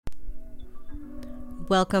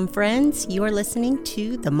Welcome, friends. You are listening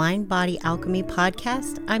to the Mind Body Alchemy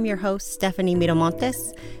podcast. I'm your host, Stephanie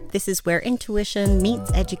Miramontes. This is where intuition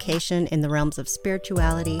meets education in the realms of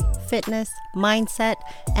spirituality, fitness, mindset,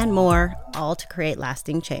 and more, all to create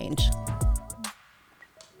lasting change.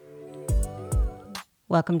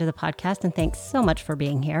 Welcome to the podcast, and thanks so much for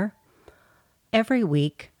being here. Every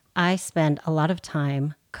week, I spend a lot of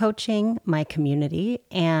time coaching my community,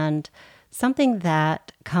 and something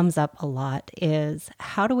that comes up a lot is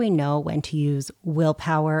how do we know when to use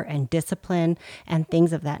willpower and discipline and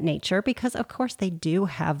things of that nature? Because of course they do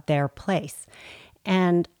have their place.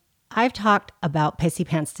 And I've talked about pissy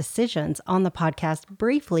pants decisions on the podcast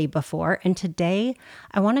briefly before, and today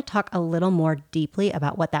I want to talk a little more deeply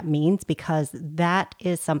about what that means, because that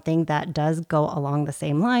is something that does go along the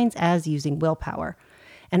same lines as using willpower.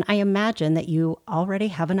 And I imagine that you already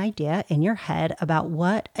have an idea in your head about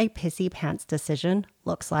what a pissy pants decision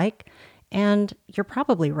looks like, and you're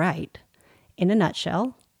probably right. In a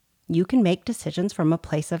nutshell, you can make decisions from a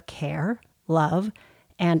place of care, love,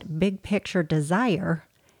 and big picture desire,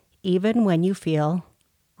 even when you feel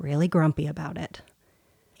really grumpy about it.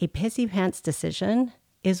 A pissy pants decision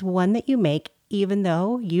is one that you make even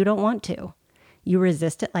though you don't want to. You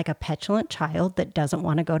resist it like a petulant child that doesn't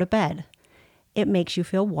want to go to bed. It makes you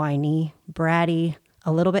feel whiny, bratty,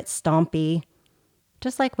 a little bit stompy.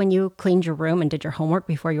 Just like when you cleaned your room and did your homework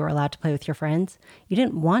before you were allowed to play with your friends. You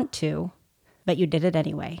didn't want to, but you did it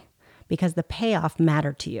anyway because the payoff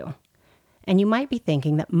mattered to you. And you might be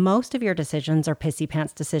thinking that most of your decisions are pissy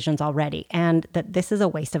pants decisions already and that this is a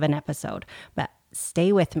waste of an episode. But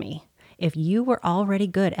stay with me. If you were already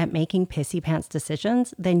good at making pissy pants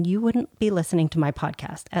decisions, then you wouldn't be listening to my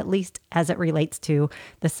podcast, at least as it relates to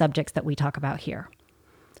the subjects that we talk about here.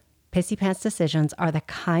 Pissy pants decisions are the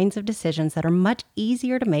kinds of decisions that are much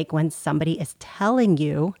easier to make when somebody is telling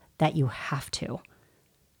you that you have to,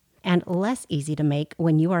 and less easy to make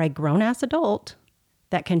when you are a grown-ass adult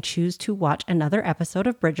that can choose to watch another episode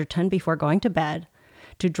of Bridgerton before going to bed,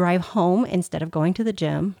 to drive home instead of going to the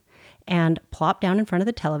gym, and plop down in front of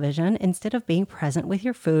the television instead of being present with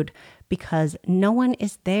your food because no one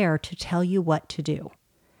is there to tell you what to do.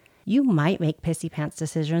 You might make pissy pants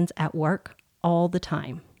decisions at work all the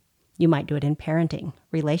time. You might do it in parenting,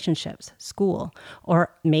 relationships, school,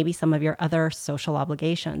 or maybe some of your other social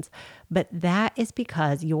obligations. But that is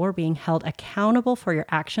because you're being held accountable for your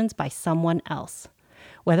actions by someone else.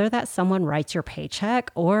 Whether that someone writes your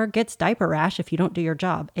paycheck or gets diaper rash if you don't do your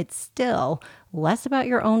job, it's still less about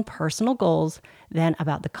your own personal goals than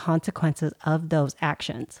about the consequences of those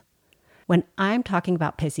actions. When I'm talking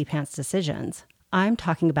about pissy pants decisions, I'm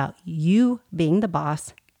talking about you being the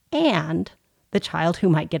boss and the child who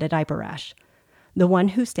might get a diaper rash, the one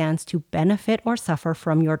who stands to benefit or suffer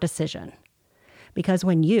from your decision. Because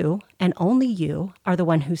when you, and only you, are the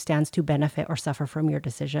one who stands to benefit or suffer from your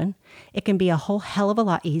decision, it can be a whole hell of a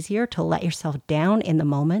lot easier to let yourself down in the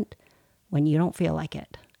moment when you don't feel like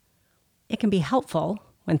it. It can be helpful,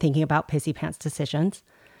 when thinking about pissy pants decisions,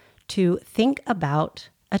 to think about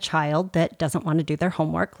a child that doesn't want to do their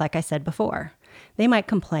homework, like I said before. They might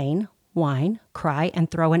complain, whine, cry,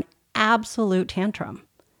 and throw an absolute tantrum.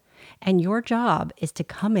 And your job is to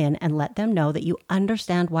come in and let them know that you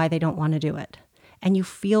understand why they don't want to do it. And you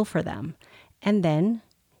feel for them. And then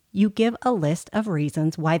you give a list of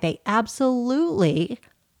reasons why they absolutely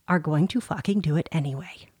are going to fucking do it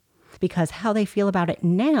anyway. Because how they feel about it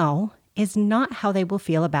now is not how they will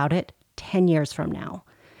feel about it 10 years from now.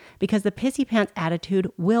 Because the pissy pants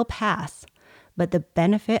attitude will pass, but the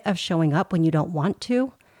benefit of showing up when you don't want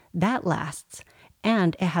to, that lasts.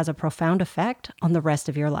 And it has a profound effect on the rest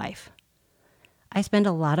of your life. I spend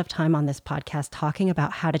a lot of time on this podcast talking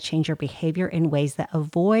about how to change your behavior in ways that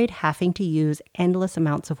avoid having to use endless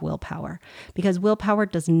amounts of willpower, because willpower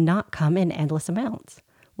does not come in endless amounts.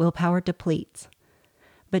 Willpower depletes.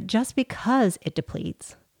 But just because it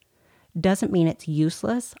depletes doesn't mean it's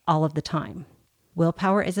useless all of the time.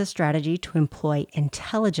 Willpower is a strategy to employ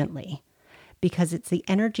intelligently, because it's the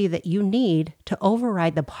energy that you need to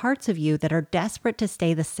override the parts of you that are desperate to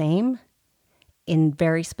stay the same in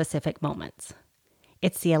very specific moments.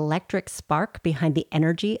 It's the electric spark behind the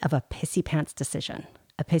energy of a pissy pants decision.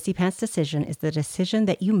 A pissy pants decision is the decision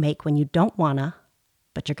that you make when you don't wanna,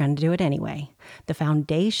 but you're going to do it anyway. The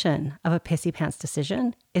foundation of a pissy pants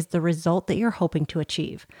decision is the result that you're hoping to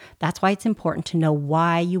achieve. That's why it's important to know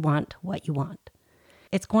why you want what you want.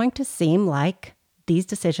 It's going to seem like these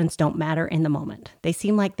decisions don't matter in the moment. They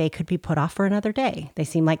seem like they could be put off for another day. They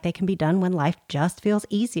seem like they can be done when life just feels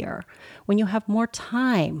easier, when you have more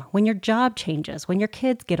time, when your job changes, when your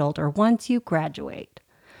kids get older, once you graduate.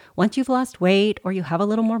 Once you've lost weight or you have a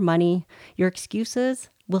little more money, your excuses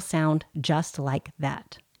will sound just like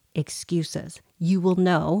that. Excuses. You will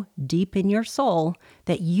know deep in your soul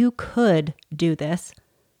that you could do this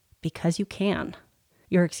because you can.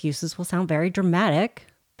 Your excuses will sound very dramatic,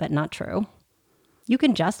 but not true. You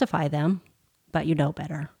can justify them, but you know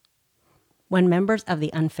better. When members of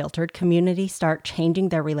the unfiltered community start changing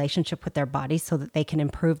their relationship with their bodies so that they can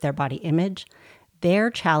improve their body image,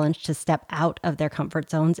 they're challenged to step out of their comfort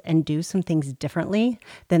zones and do some things differently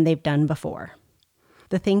than they've done before.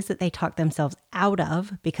 The things that they talk themselves out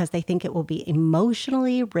of because they think it will be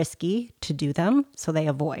emotionally risky to do them, so they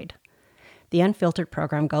avoid. The Unfiltered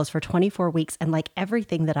program goes for 24 weeks, and like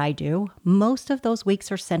everything that I do, most of those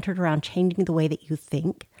weeks are centered around changing the way that you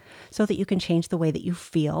think so that you can change the way that you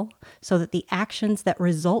feel, so that the actions that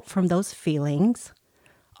result from those feelings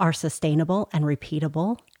are sustainable and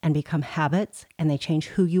repeatable and become habits, and they change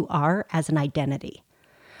who you are as an identity.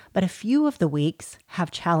 But a few of the weeks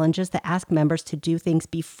have challenges that ask members to do things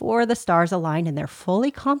before the stars align and they're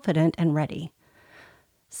fully confident and ready.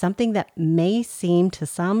 Something that may seem to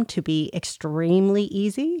some to be extremely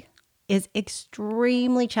easy is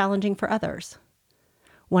extremely challenging for others.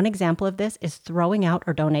 One example of this is throwing out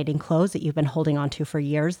or donating clothes that you've been holding onto for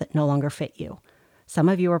years that no longer fit you. Some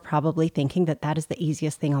of you are probably thinking that that is the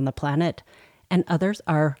easiest thing on the planet, and others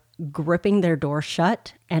are gripping their door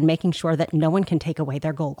shut and making sure that no one can take away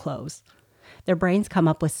their gold clothes. Their brains come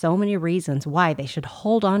up with so many reasons why they should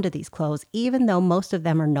hold on to these clothes, even though most of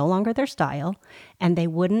them are no longer their style, and they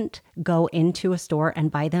wouldn't go into a store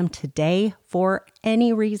and buy them today for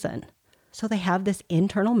any reason. So they have this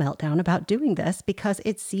internal meltdown about doing this because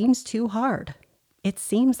it seems too hard. It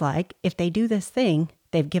seems like if they do this thing,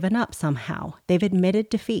 they've given up somehow. They've admitted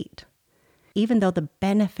defeat. Even though the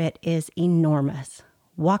benefit is enormous.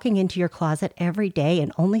 Walking into your closet every day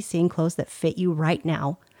and only seeing clothes that fit you right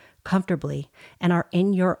now, comfortably, and are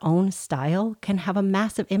in your own style can have a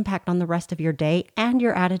massive impact on the rest of your day and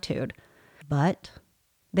your attitude. But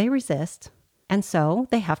they resist, and so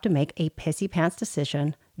they have to make a pissy pants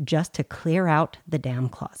decision just to clear out the damn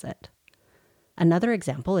closet. Another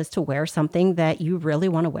example is to wear something that you really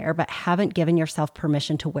want to wear but haven't given yourself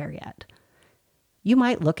permission to wear yet. You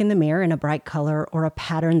might look in the mirror in a bright color or a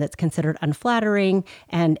pattern that's considered unflattering,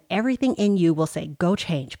 and everything in you will say, go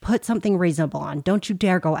change, put something reasonable on, don't you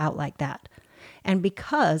dare go out like that. And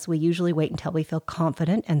because we usually wait until we feel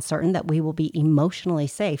confident and certain that we will be emotionally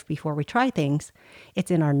safe before we try things,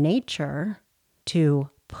 it's in our nature to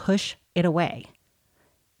push it away.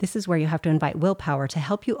 This is where you have to invite willpower to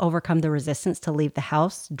help you overcome the resistance to leave the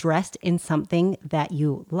house dressed in something that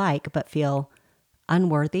you like but feel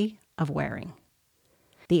unworthy of wearing.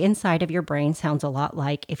 The inside of your brain sounds a lot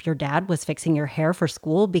like if your dad was fixing your hair for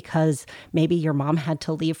school because maybe your mom had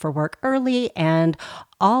to leave for work early and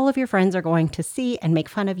all of your friends are going to see and make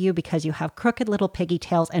fun of you because you have crooked little piggy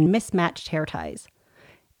tails and mismatched hair ties.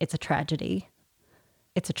 It's a tragedy.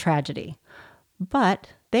 It's a tragedy.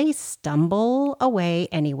 But they stumble away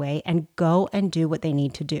anyway and go and do what they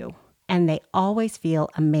need to do. And they always feel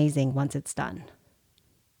amazing once it's done.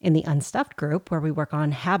 In the Unstuffed group, where we work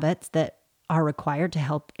on habits that are required to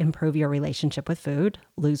help improve your relationship with food,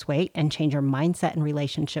 lose weight, and change your mindset and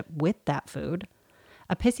relationship with that food,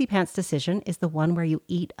 a pissy pants decision is the one where you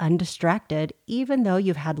eat undistracted even though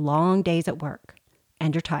you've had long days at work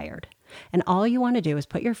and you're tired. And all you want to do is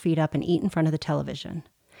put your feet up and eat in front of the television.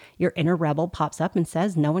 Your inner rebel pops up and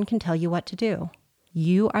says no one can tell you what to do.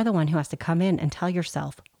 You are the one who has to come in and tell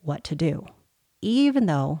yourself what to do, even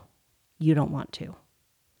though you don't want to.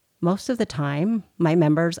 Most of the time, my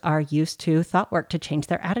members are used to thought work to change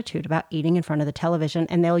their attitude about eating in front of the television,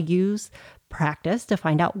 and they'll use practice to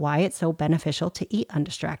find out why it's so beneficial to eat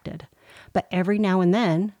undistracted. But every now and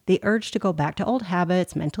then, the urge to go back to old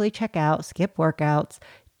habits, mentally check out, skip workouts,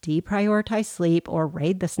 deprioritize sleep, or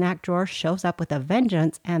raid the snack drawer shows up with a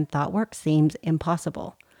vengeance, and thought work seems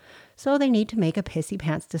impossible. So they need to make a pissy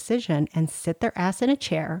pants decision and sit their ass in a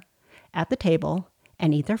chair at the table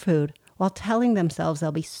and eat their food while telling themselves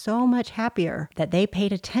they'll be so much happier that they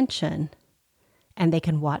paid attention and they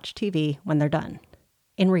can watch TV when they're done.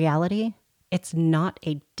 In reality, it's not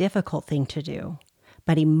a difficult thing to do,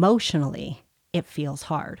 but emotionally, it feels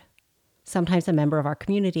hard. Sometimes a member of our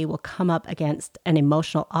community will come up against an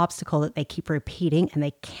emotional obstacle that they keep repeating and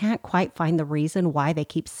they can't quite find the reason why they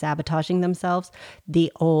keep sabotaging themselves.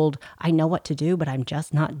 The old, I know what to do, but I'm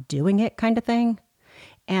just not doing it kind of thing.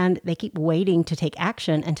 And they keep waiting to take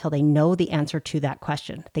action until they know the answer to that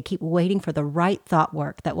question. They keep waiting for the right thought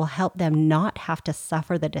work that will help them not have to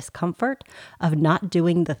suffer the discomfort of not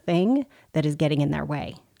doing the thing that is getting in their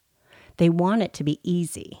way. They want it to be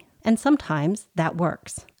easy, and sometimes that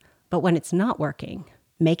works. But when it's not working,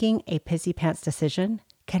 making a pissy pants decision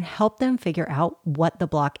can help them figure out what the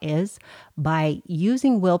block is by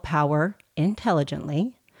using willpower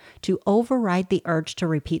intelligently to override the urge to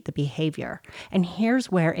repeat the behavior. And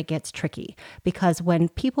here's where it gets tricky, because when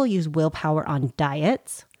people use willpower on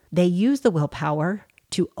diets, they use the willpower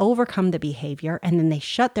to overcome the behavior, and then they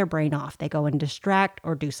shut their brain off. They go and distract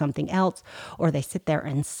or do something else, or they sit there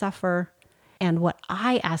and suffer. And what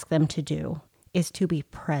I ask them to do is to be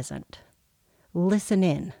present. Listen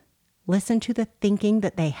in. Listen to the thinking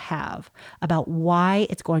that they have about why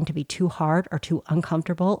it's going to be too hard or too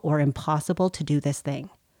uncomfortable or impossible to do this thing.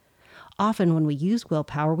 Often when we use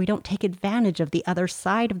willpower, we don't take advantage of the other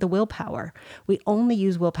side of the willpower. We only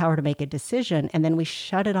use willpower to make a decision, and then we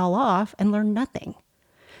shut it all off and learn nothing.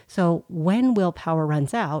 So when willpower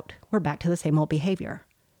runs out, we're back to the same old behavior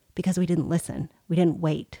because we didn't listen, we didn't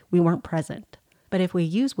wait, we weren't present. But if we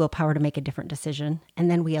use willpower to make a different decision,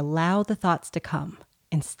 and then we allow the thoughts to come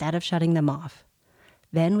instead of shutting them off,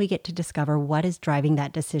 then we get to discover what is driving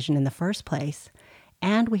that decision in the first place,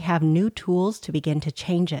 and we have new tools to begin to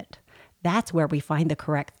change it. That's where we find the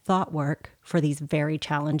correct thought work for these very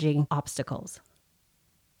challenging obstacles.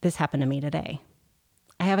 This happened to me today.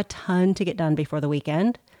 I have a ton to get done before the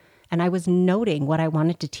weekend, and I was noting what I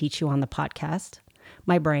wanted to teach you on the podcast.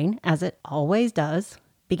 My brain, as it always does,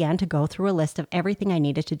 began to go through a list of everything I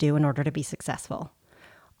needed to do in order to be successful.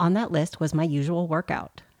 On that list was my usual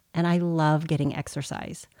workout, and I love getting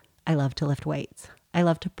exercise. I love to lift weights. I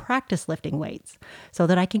love to practice lifting weights so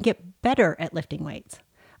that I can get better at lifting weights.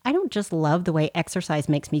 I don't just love the way exercise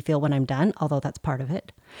makes me feel when I'm done, although that's part of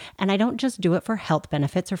it. And I don't just do it for health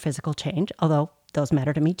benefits or physical change, although those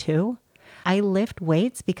matter to me too. I lift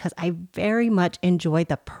weights because I very much enjoy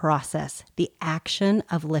the process, the action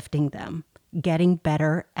of lifting them, getting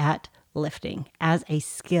better at lifting as a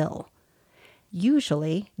skill.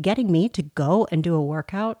 Usually, getting me to go and do a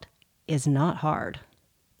workout is not hard.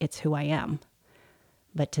 It's who I am.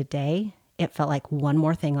 But today, it felt like one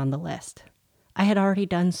more thing on the list. I had already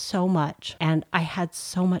done so much, and I had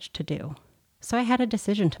so much to do. So I had a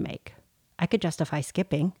decision to make. I could justify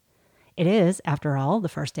skipping. It is, after all, the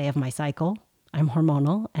first day of my cycle. I'm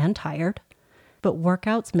hormonal and tired. But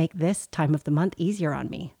workouts make this time of the month easier on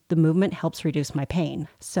me. The movement helps reduce my pain.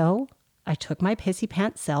 So I took my pissy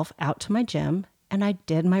pants self out to my gym, and I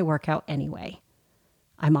did my workout anyway.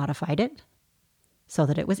 I modified it so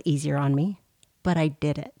that it was easier on me, but I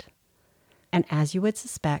did it. And as you would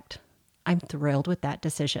suspect, I'm thrilled with that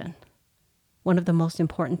decision. One of the most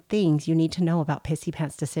important things you need to know about pissy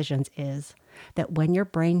pants decisions is that when your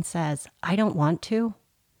brain says, I don't want to,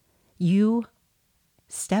 you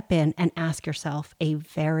step in and ask yourself a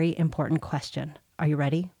very important question. Are you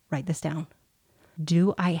ready? Write this down.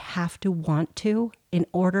 Do I have to want to in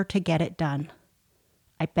order to get it done?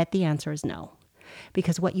 I bet the answer is no,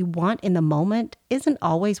 because what you want in the moment isn't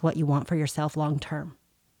always what you want for yourself long term.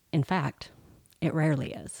 In fact, it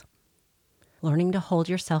rarely is. Learning to hold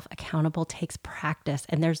yourself accountable takes practice,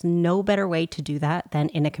 and there's no better way to do that than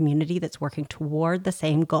in a community that's working toward the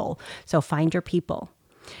same goal. So find your people.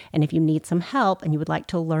 And if you need some help and you would like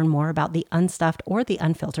to learn more about the Unstuffed or the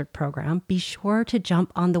Unfiltered program, be sure to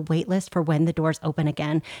jump on the waitlist for when the doors open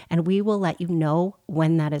again, and we will let you know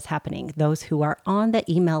when that is happening. Those who are on the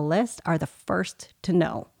email list are the first to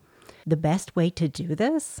know. The best way to do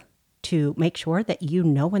this, to make sure that you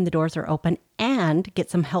know when the doors are open and get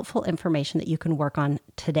some helpful information that you can work on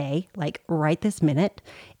today, like right this minute,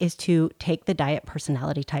 is to take the Diet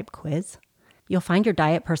Personality Type quiz. You'll find your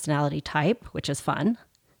diet personality type, which is fun,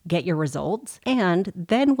 get your results, and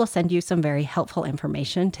then we'll send you some very helpful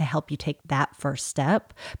information to help you take that first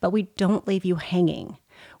step, but we don't leave you hanging.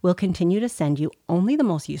 We'll continue to send you only the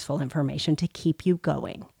most useful information to keep you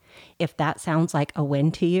going. If that sounds like a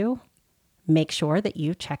win to you, make sure that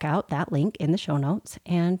you check out that link in the show notes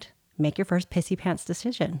and make your first pissy pants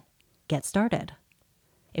decision. Get started.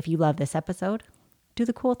 If you love this episode, do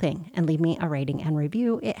the cool thing and leave me a rating and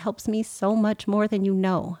review. It helps me so much more than you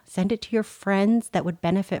know. Send it to your friends that would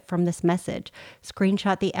benefit from this message.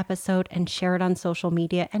 Screenshot the episode and share it on social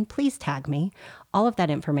media, and please tag me. All of that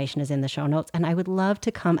information is in the show notes, and I would love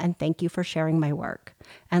to come and thank you for sharing my work.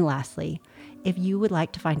 And lastly, if you would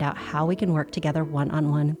like to find out how we can work together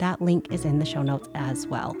one-on-one, that link is in the show notes as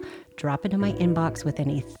well. Drop into my inbox with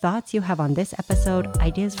any thoughts you have on this episode,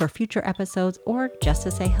 ideas for future episodes, or just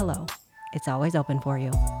to say hello. It's always open for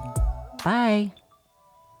you. Bye.